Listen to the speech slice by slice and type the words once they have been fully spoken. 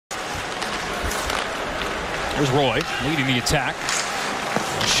There's Roy leading the attack.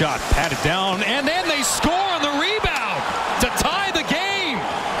 Shot patted down, and then they score on the rebound to tie the game.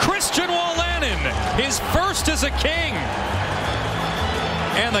 Christian Wolanin, his first as a King.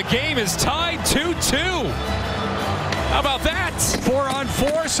 And the game is tied 2-2. How about that?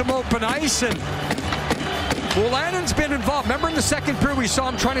 4-on-4, some open ice, and Wolanin's been involved. Remember in the second period we saw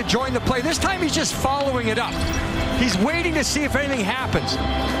him trying to join the play. This time he's just following it up. He's waiting to see if anything happens.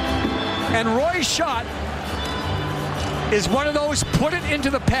 And Roy's shot is one of those, put it into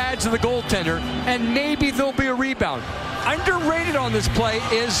the pads of the goaltender, and maybe there'll be a rebound. Underrated on this play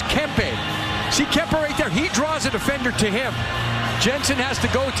is Kempe. See Kempe right there? He draws a defender to him. Jensen has to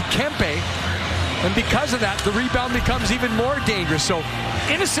go to Kempe, and because of that, the rebound becomes even more dangerous. So,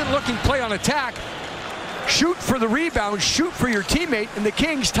 innocent-looking play on attack. Shoot for the rebound, shoot for your teammate, and the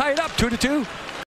Kings tie it up 2-2.